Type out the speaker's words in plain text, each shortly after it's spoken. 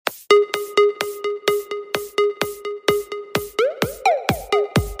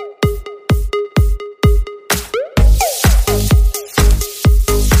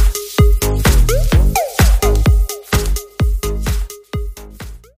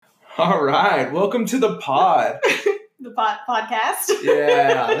All right. Welcome to the pod. The podcast.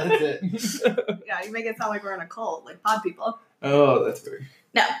 Yeah, that's it. Yeah, you make it sound like we're in a cult, like pod people. Oh, that's very...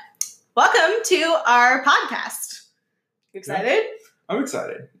 No. Welcome to our podcast. You excited? Yeah. I'm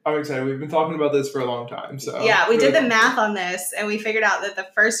excited. We've been talking about this for a long time. So yeah, we did the math on this, and we figured out that the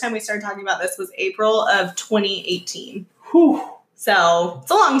first time we started talking about this was April of 2018. Whew. So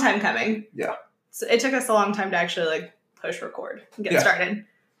it's a long time coming. Yeah. So it took us a long time to actually push record and get started.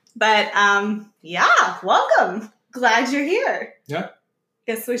 But yeah, welcome. Glad you're here. Yeah.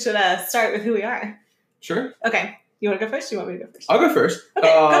 Guess we should start with who we are. Sure. Okay. You want to go first? Or you want me to go first? I'll go first. Okay,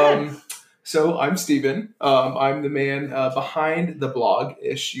 go ahead. So I'm Steven. I'm the man behind the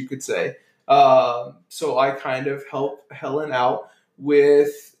blog-ish, you could say. So I kind of help Helen out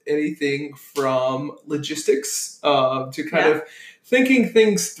with anything from logistics to kind of thinking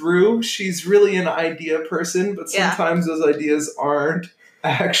things through. She's really an idea person, but sometimes those ideas aren't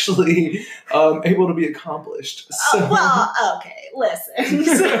actually able to be accomplished. So. Okay, listen.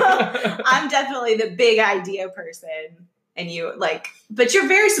 So, I'm definitely the big idea person, and you but you're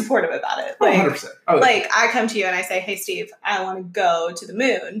very supportive about it. 100%. I come to you and I say, "Hey, Steve, I want to go to the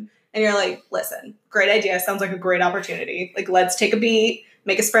moon," and you're like, "Listen, great idea. Sounds like a great opportunity. Let's take a beat,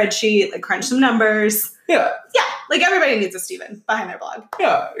 make a spreadsheet, crunch some numbers." Yeah. Everybody needs a Steven behind their blog.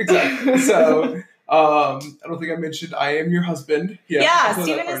 Yeah, exactly. So. I don't think I mentioned I am your husband. Yeah,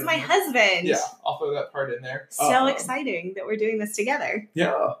 Steven is my husband. Yeah, I'll throw that part in there. So exciting that we're doing this together.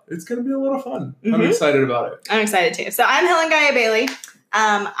 Yeah, it's going to be a lot of fun. Mm-hmm. I'm excited about it. I'm excited too. So I'm Helen Gaia Bailey.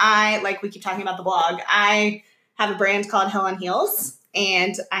 We keep talking about the blog. I have a brand called Hell on Heels,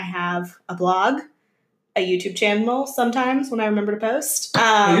 and I have a blog, a YouTube channel sometimes when I remember to post.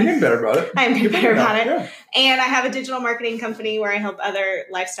 You're getting better about it. I am getting better about it. Yeah. And I have a digital marketing company where I help other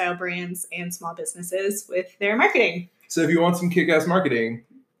lifestyle brands and small businesses with their marketing. So if you want some kick-ass marketing,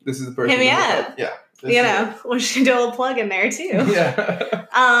 this is the person. Hit me up. Yeah. We should do a little plug in there too. Yeah.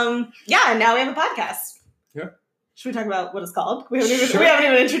 And now we have a podcast. Yeah. Should we talk about what it's called? We haven't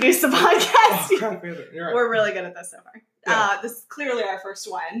even introduced the podcast. Crap, you're right. We're really good at this so far. Yeah. This is clearly our first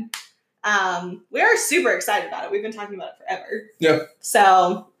one. We are super excited about it. We've been talking about it forever. Yeah.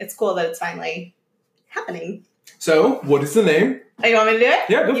 So it's cool that it's finally happening. So what is the name? Oh, you want me to do it?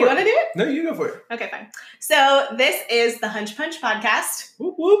 Yeah, go for it. You want to do it? No, you go for it. Okay, fine. So this is the Hunch Punch podcast.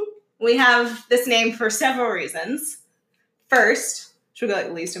 Whoop, whoop. We have this name for several reasons. First, should we go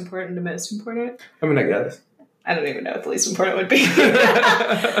least important to most important? I mean, I guess. I don't even know what the least important would be.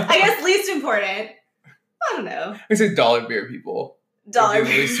 I guess least important. I don't know. I say dollar beer people. Dollar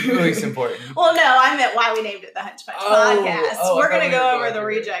least important. Well, no, I meant why we named it the Hunch Punch podcast. We're going to go over the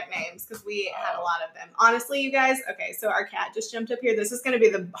reject names because we had a lot of them. Honestly, you guys, okay, so our cat just jumped up here. This is going to be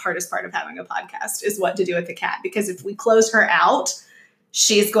the hardest part of having a podcast is what to do with the cat, because if we close her out,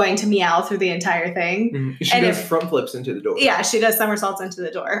 she's going to meow through the entire thing. Mm-hmm. She does front flips into the door. Yeah, she does somersaults into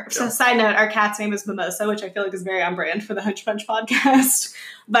the door. So side note, our cat's name is Mimosa, which I feel like is very on brand for the Hunch Punch podcast.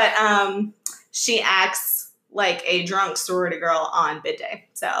 But she acts like a drunk sorority girl on bid day.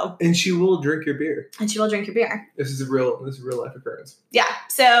 And she will drink your beer. This is a real life occurrence. Yeah.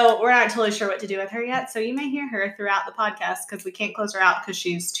 So we're not totally sure what to do with her yet. So you may hear her throughout the podcast because we can't close her out because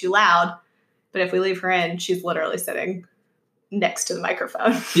she's too loud. But if we leave her in, she's literally sitting next to the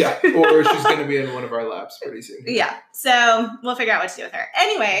microphone. Yeah. Or she's going to be in one of our laps pretty soon. Yeah. So we'll figure out what to do with her.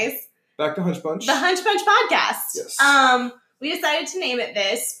 Anyways. Back to Hunch Punch. The Hunch Punch podcast. Yes. We decided to name it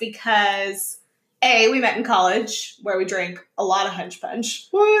this because we met in college where we drank a lot of Hunch Punch.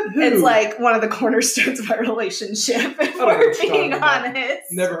 What? Who? It's like one of the cornerstones of our relationship, if we're being honest.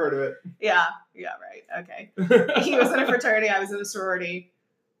 Never heard of it. Yeah, right. Okay. He was in a fraternity, I was in a sorority.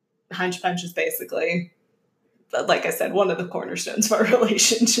 Hunch Punch is basically, like I said, one of the cornerstones of our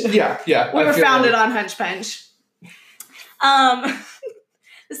relationship. Yeah. We were founded on Hunch Punch. The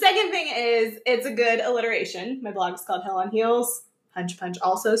second thing is it's a good alliteration. My blog is called Hell on Heels. Hunch Punch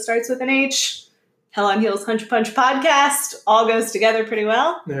also starts with an H. Hell on Heels Hunch Punch podcast all goes together pretty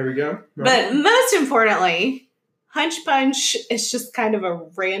well. There we go. Right. But most importantly, Hunch Punch is just kind of a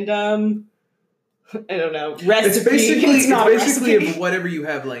random, I don't know, recipe. It's basically of whatever you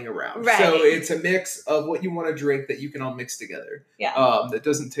have laying around. Right. So it's a mix of what you want to drink that you can all mix together. Yeah. That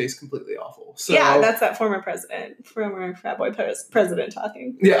doesn't taste completely awful. So, yeah, that's that former frat boy president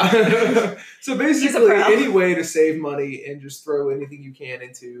talking. Yeah. So basically, any way to save money and just throw anything you can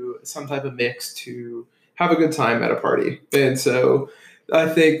into some type of mix to have a good time at a party. And so I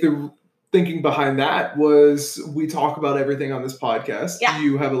think the thinking behind that was we talk about everything on this podcast. Yeah.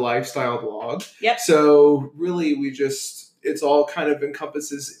 You have a lifestyle blog. Yep. So really it's all kind of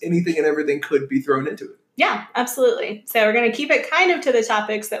encompasses anything and everything could be thrown into it. Yeah, absolutely. So we're going to keep it kind of to the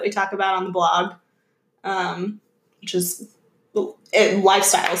topics that we talk about on the blog, which is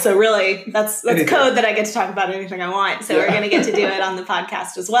lifestyle. So really, that's code that I get to talk about anything I want. So we're going to get to do it on the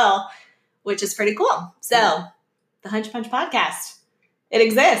podcast as well, which is pretty cool. So the Hunch Punch podcast, it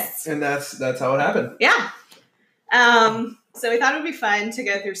exists. And that's how it happened. Yeah. So we thought it would be fun to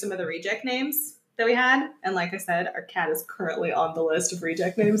go through some of the reject names that we had. And like I said, our cat is currently on the list of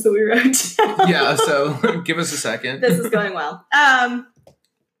reject names that we wrote down. Yeah, so give us a second. This is going well.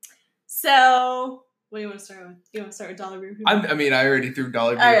 So what do you want to start with? You want to start with Dollar Beer People? I mean, I already threw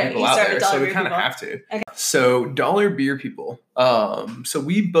Dollar Beer People out there, so we kind of have to. Okay. So Dollar Beer People. So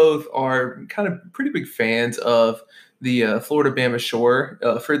we both are kind of pretty big fans of the Florida Bama Shore.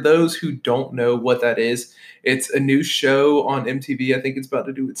 For those who don't know what that is, it's a new show on MTV. I think it's about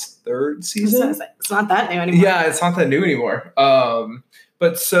to do its 3rd season. It's not that new anymore. Yeah, it's not that new anymore.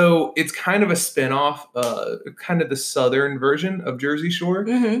 But so it's kind of a spinoff, kind of the southern version of Jersey Shore.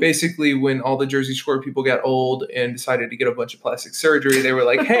 Mm-hmm. Basically, when all the Jersey Shore people got old and decided to get a bunch of plastic surgery, they were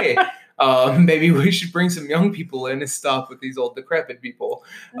like, hey, maybe we should bring some young people in and stop with these old decrepit people.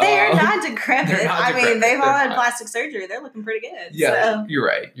 They're not decrepit. I mean, they've all had plastic surgery. They're looking pretty good. Yeah, so. You're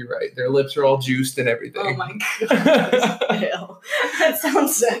right. Their lips are all juiced and everything. Oh my God. Ew. That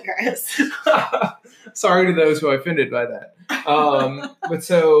sounds so gross. Sorry to those who I offended by that. But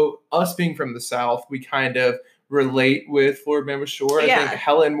so us being from the South, we kind of relate with Florida Bama Shore. Yeah, I think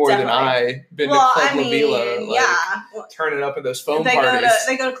Helen more than I been to Club La Vila, turning up at those foam parties.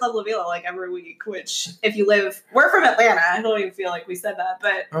 They go to Club La Vila like every week, which if you live, we're from Atlanta. I don't even feel like we said that,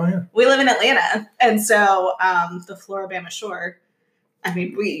 but we live in Atlanta. And so the Florida Bama Shore, I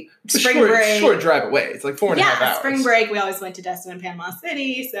mean, spring break. Short drive away. It's like 4.5 hours. Yeah, spring break, we always went to Destin and Panama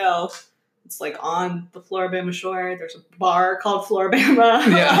City, so it's like on the Florida Bama Shore. There's a bar called Florida Bama.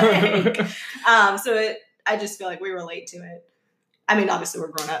 Yeah. So I just feel like we relate to it. I mean, obviously we're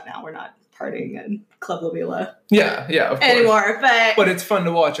grown up now. We're not partying in Club La Vila. Yeah, of course. Anymore, but it's fun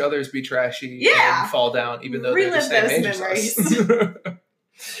to watch others be trashy and fall down, even though they're the same age as us.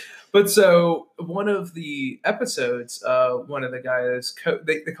 But so one of the episodes, one of the guys,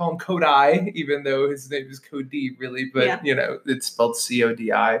 they call him Codi, even though his name is Cody, really, but it's spelled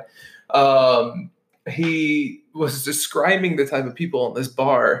Codi. He was describing the type of people in this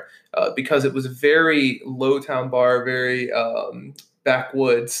bar because it was a very low town bar, very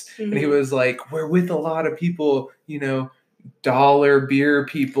backwoods. Mm-hmm. And he was like, we're with a lot of people, dollar beer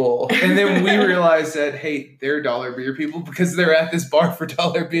people. And then we realized that, hey, they're dollar beer people because they're at this bar for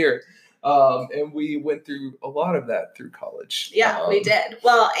dollar beer. And we went through a lot of that through college. Yeah, we did.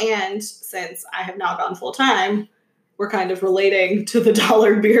 Well, and since I have now gone full time, we're kind of relating to the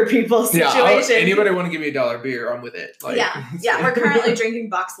dollar beer people situation. Yeah, anybody want to give me a dollar beer, I'm with it. Yeah. We're currently drinking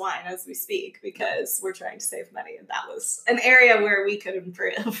box wine as we speak because we're trying to save money, and that was an area where we could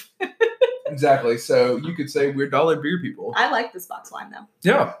improve. Exactly. So you could say we're dollar beer people. I like this box wine, though.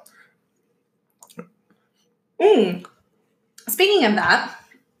 Yeah. Speaking of that,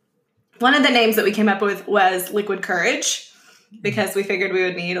 one of the names that we came up with was Liquid Courage, because we figured we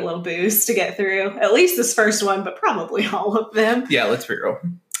would need a little boost to get through at least this first one, but probably all of them. Yeah, let's be real.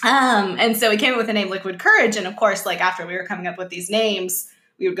 And so we came up with the name Liquid Courage. And of course, like after we were coming up with these names,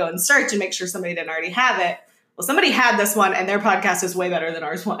 we would go and search and make sure somebody didn't already have it. Well, somebody had this one, and their podcast is way better than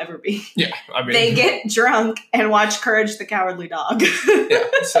ours will ever be. Yeah, I mean, they get drunk and watch Courage the Cowardly Dog. Yeah,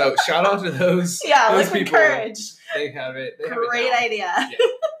 so shout out to those. Yeah, those Liquid people. Courage. They have it. Great idea. Yeah.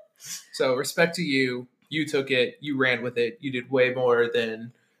 So respect to you. You took it. You ran with it. You did way more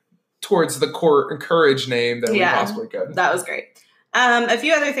than towards the courage name that we possibly could. That was great. A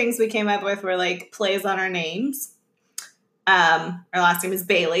few other things we came up with were like plays on our names. Our last name is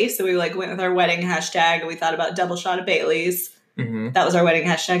Bailey, so we went with our wedding hashtag, and we thought about double shot of Bailey's. Mm-hmm. That was our wedding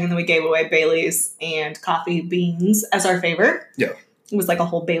hashtag, and then we gave away Bailey's and coffee beans as our favorite. Yeah, it was like a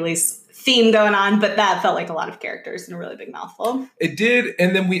whole Bailey's theme going on, but that felt like a lot of characters and a really big mouthful. It did,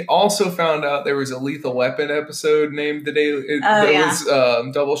 and then we also found out there was a Lethal Weapon episode named the day was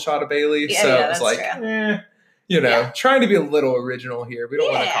double shot of Bailey. Yeah, so it was like, trying to be a little original here. We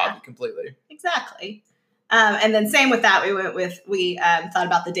don't want to copy completely. Exactly. And then same with that, we thought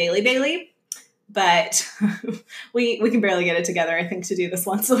about the Daily Bailey, but we can barely get it together, I think, to do this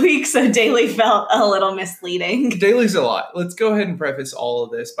once a week. So daily felt a little misleading. Daily's a lot. Let's go ahead and preface all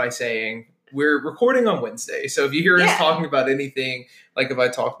of this by saying we're recording on Wednesday. So if you hear us talking about anything, like if I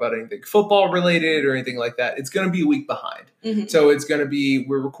talk about anything football related or anything like that, it's going to be a week behind. Mm-hmm. So it's going to be,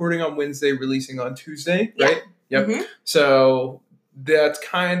 we're recording on Wednesday, releasing on Tuesday, right? Yep. Mm-hmm. So that's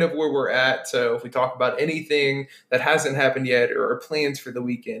kind of where we're at. So if we talk about anything that hasn't happened yet or our plans for the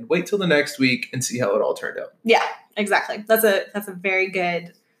weekend, wait till the next week and see how it all turned out. Yeah, exactly. That's a very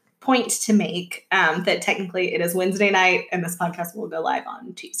good point to make, that technically it is Wednesday night and this podcast will go live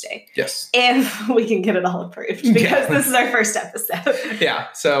on Tuesday. Yes. If we can get it all approved, because this is our first episode.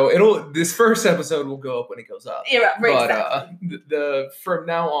 Yeah. So this first episode will go up when it goes up. Yeah, right. But exactly. From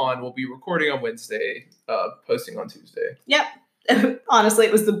now on, we'll be recording on Wednesday, posting on Tuesday. Yep. Honestly,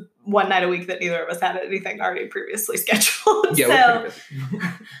 it was the one night a week that neither of us had anything already previously scheduled. Yeah, so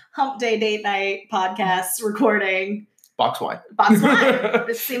hump day, date night, podcasts, recording. Box wine.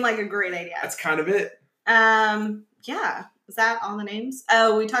 It seemed like a great idea. That's kind of it. Yeah. Is that all the names?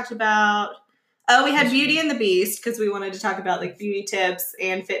 Oh, we talked about, we had Beauty and the Beast because we wanted to talk about like beauty tips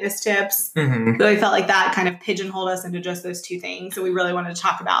and fitness tips. Mm-hmm. But we felt like that kind of pigeonholed us into just those two things. So we really wanted to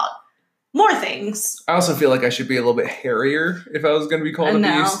talk about more things. I also feel like I should be a little bit hairier if I was going to be called a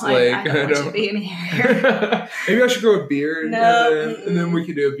beast. I don't want you to be any hair. Maybe I should grow a beard. No. And then we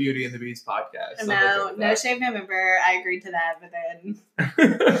could do a Beauty and the Beast podcast. No Shave November. I agreed to that, but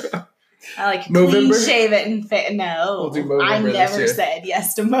then I like Movember? Clean shave it and fit. No, We'll do Movember I never this year. said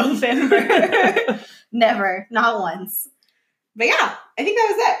yes to Movember. Never, not once. But yeah, I think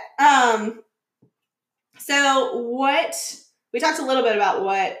that was it. So we talked a little bit about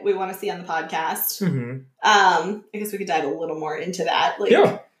what we want to see on the podcast. Mm-hmm. I guess we could dive a little more into that.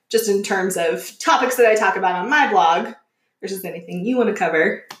 Yeah. Just in terms of topics that I talk about on my blog versus anything you want to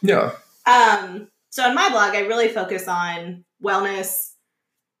cover. Yeah. So on my blog, I really focus on wellness,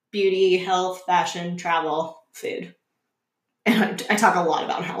 beauty, health, fashion, travel, food. And I talk a lot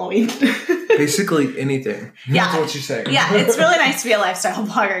about Halloween. Basically anything. Yeah. That's what you're saying. Yeah, it's really nice to be a lifestyle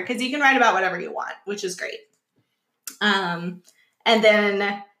blogger because you can write about whatever you want, which is great. And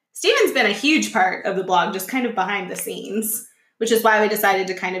then Steven's been a huge part of the blog, just kind of behind the scenes, which is why we decided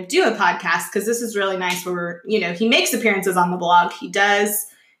to kind of do a podcast, because this is really nice where, he makes appearances on the blog. He does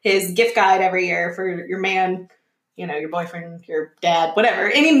his gift guide every year for your man, your boyfriend, your dad, whatever,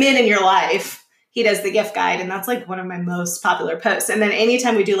 any men in your life. He does the gift guide, and that's like one of my most popular posts. And then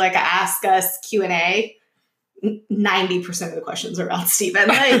anytime we do like a Ask Us Q&A, 90% of the questions are about Steven.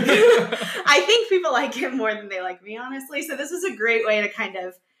 Like, I think people like him more than they like me, honestly. So this is a great way to kind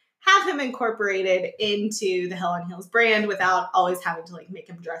of have him incorporated into the Helen Heals brand without always having to like make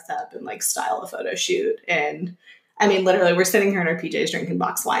him dress up and like style a photo shoot. And I mean, literally, we're sitting here in our PJs drinking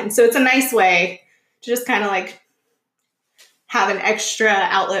box wine. So it's a nice way to just kind of like have an extra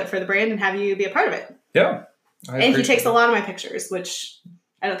outlet for the brand and have you be a part of it. Yeah. And he takes a lot of my pictures, which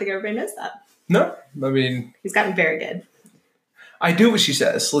I don't think everybody knows that. No, I mean, he's gotten very good. I do what she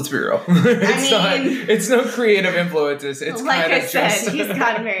says. Let's be real. It's no creative influences. It's like kind I of said, just, he's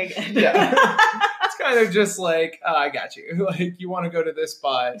gotten very good. Yeah, it's kind of just like I got you. Like, you want to go to this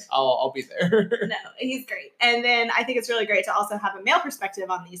spot, I'll be there. No, he's great. And then I think it's really great to also have a male perspective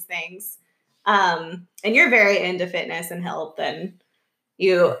on these things. And you're very into fitness and health, and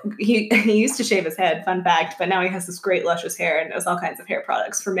he used to shave his head, fun fact, but now he has this great luscious hair and knows all kinds of hair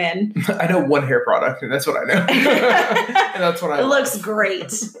products for men. I know one hair product, and that's what I know. And that's what I It looks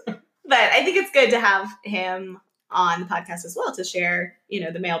great. But I think it's good to have him on the podcast as well to share,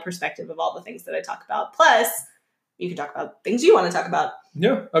 the male perspective of all the things that I talk about. Plus, you can talk about things you want to talk about.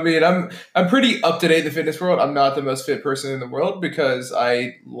 Yeah. I mean, I'm pretty up to date in the fitness world. I'm not the most fit person in the world because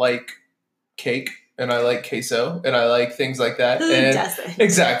I like cake. And I like queso, and I like things like that. Who doesn't?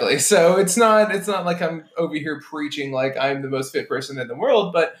 Exactly. So it's not like I'm over here preaching like I'm the most fit person in the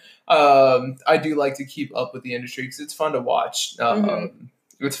world, but I do like to keep up with the industry because it's fun to watch.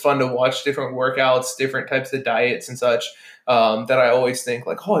 It's fun to watch different workouts, different types of diets and such that I always think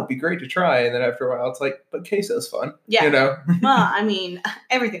like, oh, it'd be great to try. And then after a while, it's like, but queso's fun. Yeah. Well, I mean,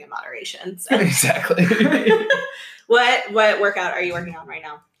 everything in moderation. So. Exactly. What workout are you working on right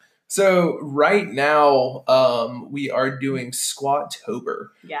now? So right now, we are doing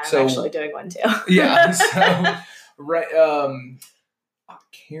Squat-tober. Yeah, I'm actually doing one too. Yeah. So right, I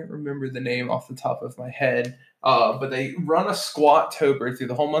can't remember the name off the top of my head, but they run a Squat-tober through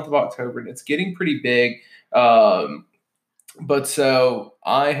the whole month of October, and it's getting pretty big. But so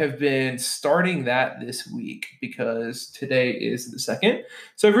I have been starting that this week because today is the 2nd.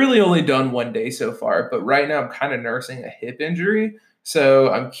 So I've really only done one day so far, but right now I'm kind of nursing a hip injury.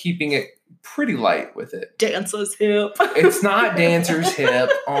 So I'm keeping it pretty light with it. Dancer's hip. It's not dancer's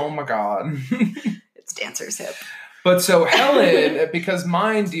hip. Oh my God. It's dancer's hip. But so Helen, because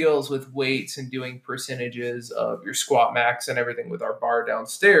mine deals with weights and doing percentages of your squat max and everything with our bar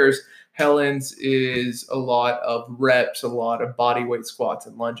downstairs, Helen's is a lot of reps, a lot of body weight squats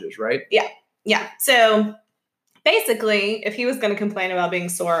and lunges, right? Yeah. So basically, if he was going to complain about being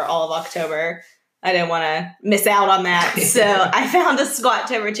sore all of October, I didn't want to miss out on that. So I found a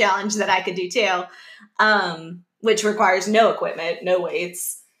Squat-tober challenge that I could do too, which requires no equipment, no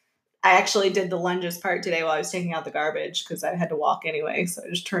weights. I actually did the lunges part today while I was taking out the garbage because I had to walk anyway. So I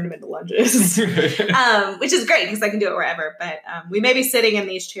just turned them into lunges, which is great because I can do it wherever. But we may be sitting in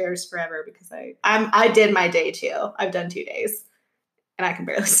these chairs forever because I did my day too. I've done 2 days and I can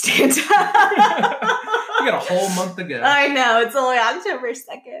barely stand. You got a whole month to go. I know. It's only October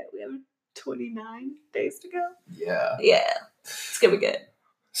 2nd. We have 29 days to go. Yeah. Yeah. It's going to be good.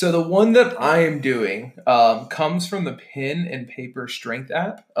 So the one that I am doing comes from the Pen and Paper Strength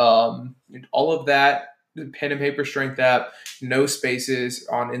app. All of that, the Pen and Paper Strength app, no spaces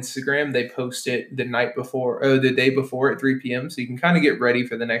on Instagram. They post it the night before or the day before at 3 p.m. So you can kind of get ready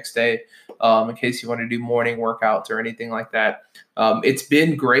for the next day in case you want to do morning workouts or anything like that. It's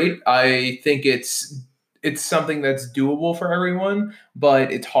been great. I think it's something that's doable for everyone,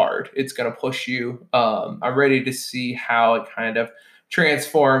 but it's hard. It's going to push you. I'm ready to see how it kind of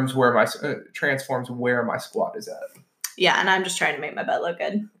transforms where my squat is at. Yeah, and I'm just trying to make my butt look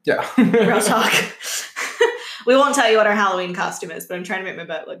good. Yeah. Real talk. We won't tell you what our Halloween costume is, but I'm trying to make my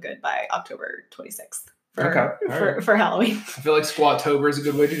butt look good by October 26th. For Halloween. I feel like Squat-tober is a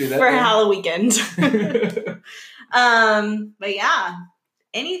good way to do that. For Halloween. But yeah.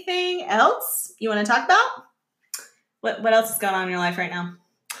 Anything else you want to talk about? What else is going on in your life right now?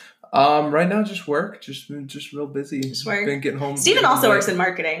 Right now, just work. Just real busy. Just work. Been getting home. Steven also works in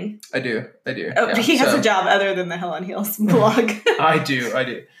marketing. I do. Oh, yeah, he has a job other than the Hill on Heels blog. I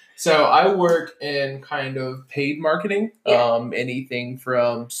do. So I work in kind of paid marketing. Yeah. Anything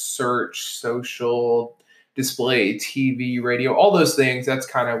from search, social, display, TV, radio, all those things. That's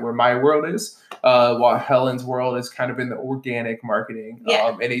kind of where my world is. While Helen's world is kind of in the organic marketing.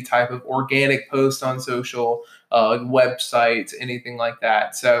 Yeah. Any type of organic post on social, websites, anything like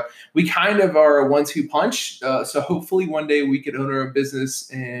that. So we kind of are a 1-2 punch. So hopefully one day we could own our business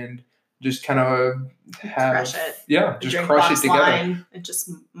and just kind of crush it. Yeah, just crush it together. And just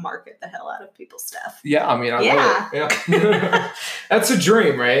market the hell out of people's stuff. Yeah, I mean, I love it. Yeah. That's a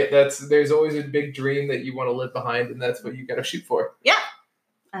dream, right? There's always a big dream that you want to live behind, and that's what you got to shoot for. Yeah,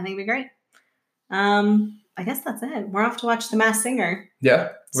 I think it'd be great. I guess that's it. We're off to watch The Masked Singer.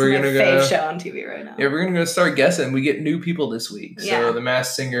 Yeah. We're going to go. Fave show on TV right now. Yeah, we're going to start guessing. We get new people this week. So yeah. The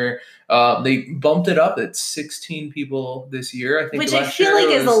Masked Singer, they bumped it up at 16 people this year. I think. Which I feel like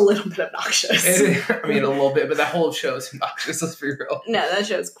is a little bit obnoxious. I mean, a little bit, but that whole show is obnoxious. Let's be real. No, that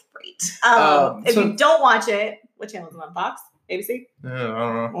show's great. If you don't watch it, what channel is it on? Fox? ABC? No, I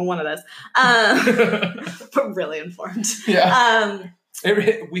don't know. Well, one of those. But really informed. Yeah.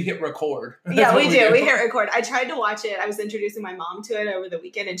 We hit record. Yeah, we do. We hit record. I tried to watch it. I was introducing my mom to it over the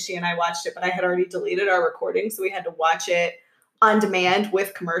weekend, and she and I watched it, but I had already deleted our recording, so we had to watch it on demand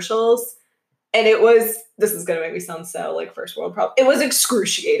with commercials. And this is going to make me sound so like first world problem. It was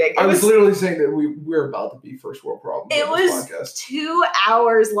excruciating. I was literally saying that we're about to be first world problems. It was 2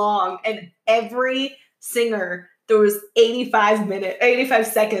 hours long, and every singer, there was 85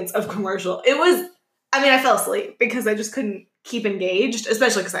 seconds of commercial. I fell asleep because I just couldn't keep engaged,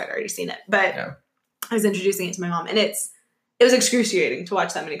 especially because I had already seen it. But yeah. I was introducing it to my mom, and it was excruciating to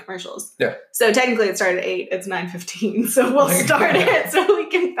watch that many commercials. Yeah. So technically it started at 8, it's 9:15. So we'll start it so we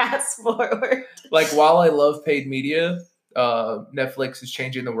can fast forward. Like, while I love paid media, Netflix is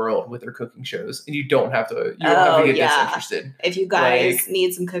changing the world with their cooking shows, and you don't have to get disinterested. If you guys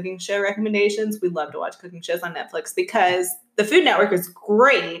need some cooking show recommendations, we love to watch cooking shows on Netflix because the Food Network is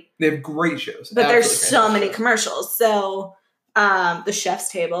great. They have great shows. But there's so many commercials. So The Chef's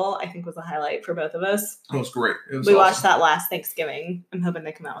Table, I think, was a highlight for both of us. It was great. We watched that last Thanksgiving. I'm hoping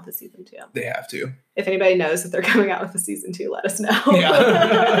they come out with a season 2. They have to. If anybody knows that they're coming out with a season 2, let us know.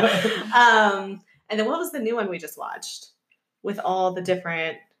 Yeah. And then what was the new one we just watched? With all the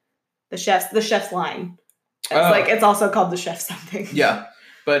chef's line. It's also called The Chef something. Yeah.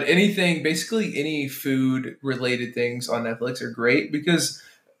 But basically any food related things on Netflix are great because,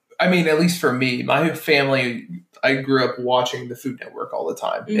 I mean, at least for me, my family, I grew up watching the Food Network all the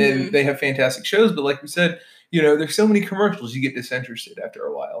time. Mm-hmm. And they have fantastic shows. But like we said, there's so many commercials, you get disinterested after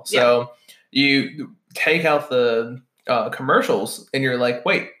a while. So you take out the commercials and you're like,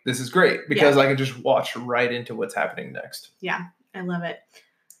 wait, this is great because I can just watch right into what's happening next. Yeah, I love it.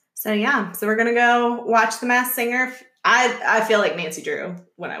 So we're going to go watch The Masked Singer. I feel like Nancy Drew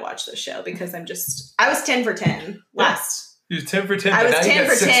when I watch this show because I was 10 for 10 last. You were 10 for 10. I was 10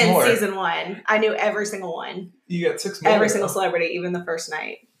 for 10 season 1. I knew every single one. You got 6 more. Every single celebrity, even the first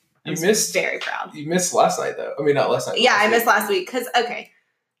night. You missed. Very proud. You missed last night though. I mean, not last night. Yeah, I missed last week because I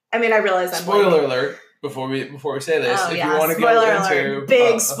realized Spoiler alert. before we say this, if you want to spoiler go alert. into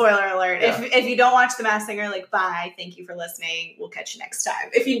Big spoiler alert. Yeah. If you don't watch The Masked Singer, like, bye. Thank you for listening. We'll catch you next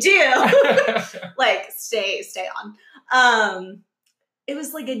time. If you do, like, stay on. It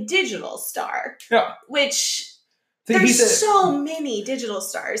was like a digital star. Yeah. Which there's so many digital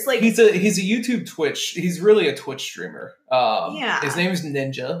stars. Like, he's a YouTube Twitch. He's really a Twitch streamer. His name is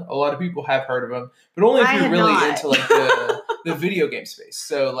Ninja. A lot of people have heard of him, but only if you're really into like the video game space.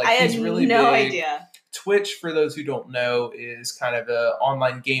 So like he's really no big. idea. Twitch, for those who don't know, is kind of an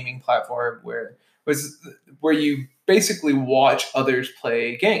online gaming platform where you basically watch others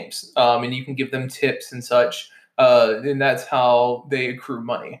play games, and you can give them tips and such. And that's how they accrue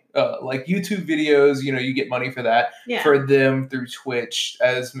money. Like YouTube videos, you get money for that. Yeah. For them through Twitch,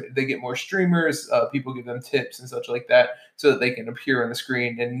 as they get more streamers, people give them tips and such like that so that they can appear on the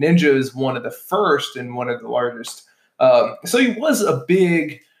screen. And Ninja is one of the first and one of the largest. So he was a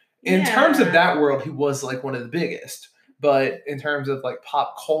big, in terms of that world, he was like one of the biggest. But in terms of like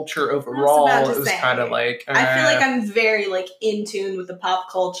pop culture overall, it was kind of like I feel like I'm very like in tune with the pop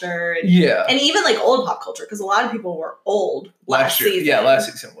culture, and even like old pop culture, because a lot of people were old last season. Yeah,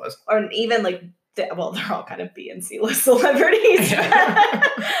 last season was, or even like they're all kind of B and C list celebrities.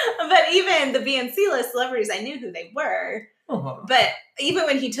 But even the B and C list celebrities, I knew who they were. Uh-huh. But even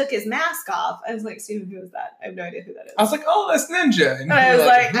when he took his mask off, I was like, Steven, who is that? I have no idea who that is. I was like, oh, that's Ninja. And I was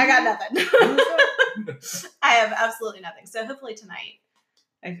like, I got nothing. I have absolutely nothing. So hopefully tonight,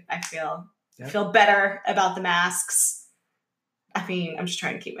 I feel better about the masks. I mean, I'm just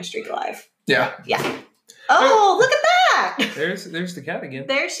trying to keep my streak alive. Yeah. Yeah. Oh, look at that. There's the cat again.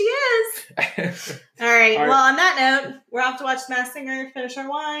 There she is. All right. Well, on that note, we're off to watch The Masked Singer, finish our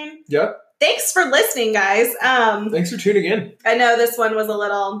wine. Yep. Thanks for listening, guys. Thanks for tuning in. I know this one was a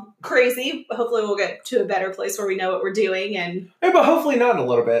little crazy, but hopefully we'll get to a better place where we know what we're doing. But hopefully not a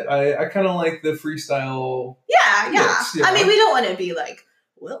little bit. I kind of like the freestyle. Yeah. I mean, we don't want to be like,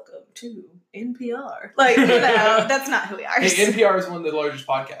 welcome to NPR. Like, that's not who we are. Hey, NPR is one of the largest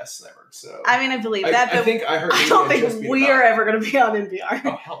podcasts ever. So I mean, I believe that. But I don't think we are ever going to be on NPR.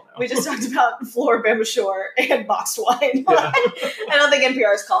 Oh, hell no. We just talked about Floribama Shore and boxed wine. Yeah. I don't think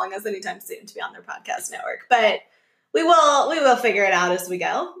NPR is calling us anytime soon to be on their podcast network, but we will figure it out as we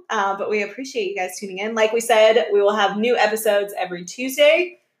go. But we appreciate you guys tuning in. Like we said, we will have new episodes every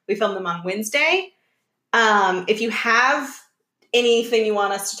Tuesday. We film them on Wednesday. If you have anything you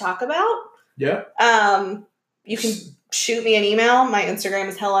want us to talk about, you can shoot me an email. My Instagram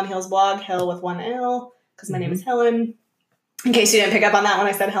is Hell on Heels blog, Hell with one L, because my name is Helen. In case you didn't pick up on that when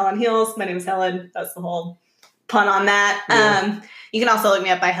I said Hell on Heels, my name is Helen. That's the whole pun on that. Yeah. You can also look me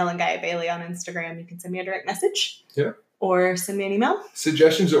up by Helen Gaia Bailey on Instagram. You can send me a direct message. Yeah. Or send me an email.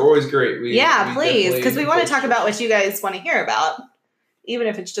 Suggestions are always great. Please, because we want to talk about what you guys want to hear about, even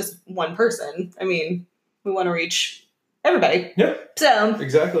if it's just one person. I mean, we want to reach everybody. Yeah. So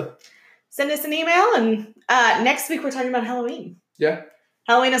exactly. Send us an email, and next week we're talking about Halloween. Yeah.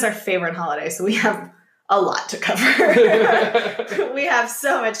 Halloween is our favorite holiday, so we have a lot to cover. We have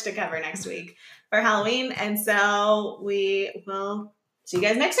so much to cover next week for Halloween, and so we will see you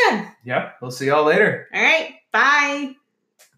guys next time. Yeah, we'll see y'all later. All right, bye.